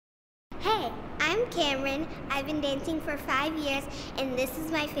Hey, I'm Kamryn. I've been dancing for 5 years, and this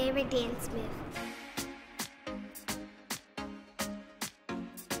is my favorite dance move.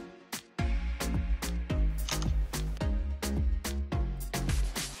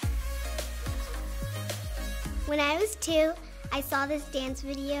 When I was 2, I saw this dance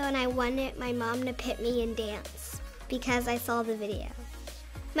video and I wanted my mom to put me in dance because I saw the video.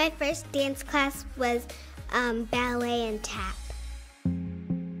 My first dance class was ballet and tap.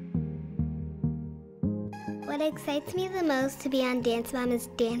 What excites me the most to be on Dance Mom is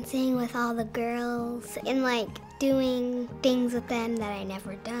dancing with all the girls and like doing things with them that I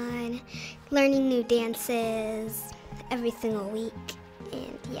never done, learning new dances every single week,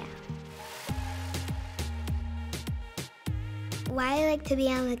 and yeah. Why I like to be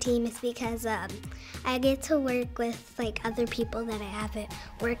on the team is because I get to work with like other people that I haven't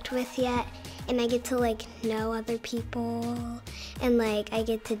worked with yet, and I get to like know other people, and like I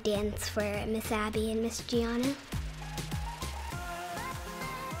get to dance for Miss Abby and Miss Gianna.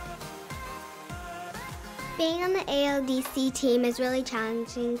 Being on the ALDC team is really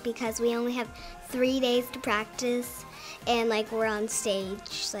challenging because we only have 3 days to practice, and like we're on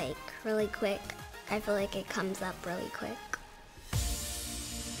stage like really quick. I feel like it comes up really quick.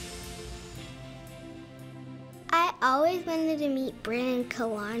 I always wanted to meet Bryn and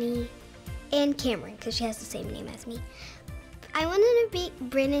Kalani and Kamryn because she has the same name as me. I wanted to meet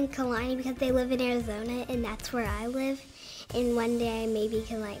Bryn and Kalani because they live in Arizona and that's where I live. And one day I maybe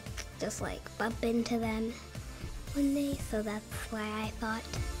can like just like bump into them one day, so that's why I thought.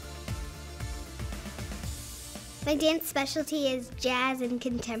 My dance specialty is jazz and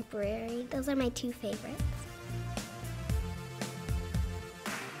contemporary. Those are my 2 favorites.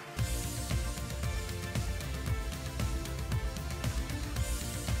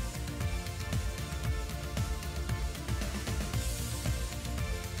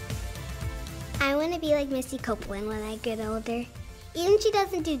 I want to be like Missy Copeland when I get older. Even if she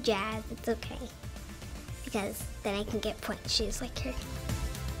doesn't do jazz, it's okay. Because then I can get point shoes like her.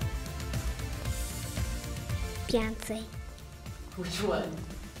 Beyonce. Which one?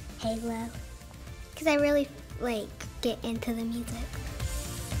 Halo. Because I really like get into the music.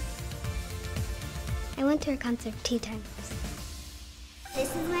 I went to her concert 2 times.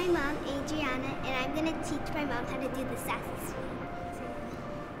 This is my mom, Adriana, and I'm going to teach my mom how to do the sassy swing.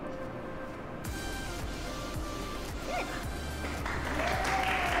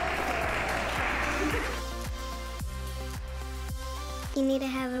 You need to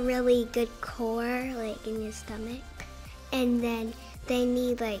have a really good core, like in your stomach, and then they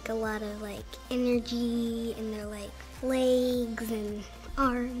need like a lot of like energy in their like legs and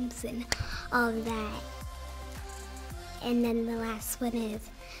arms and all of that. And then the last one is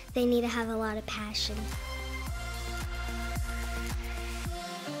they need to have a lot of passion.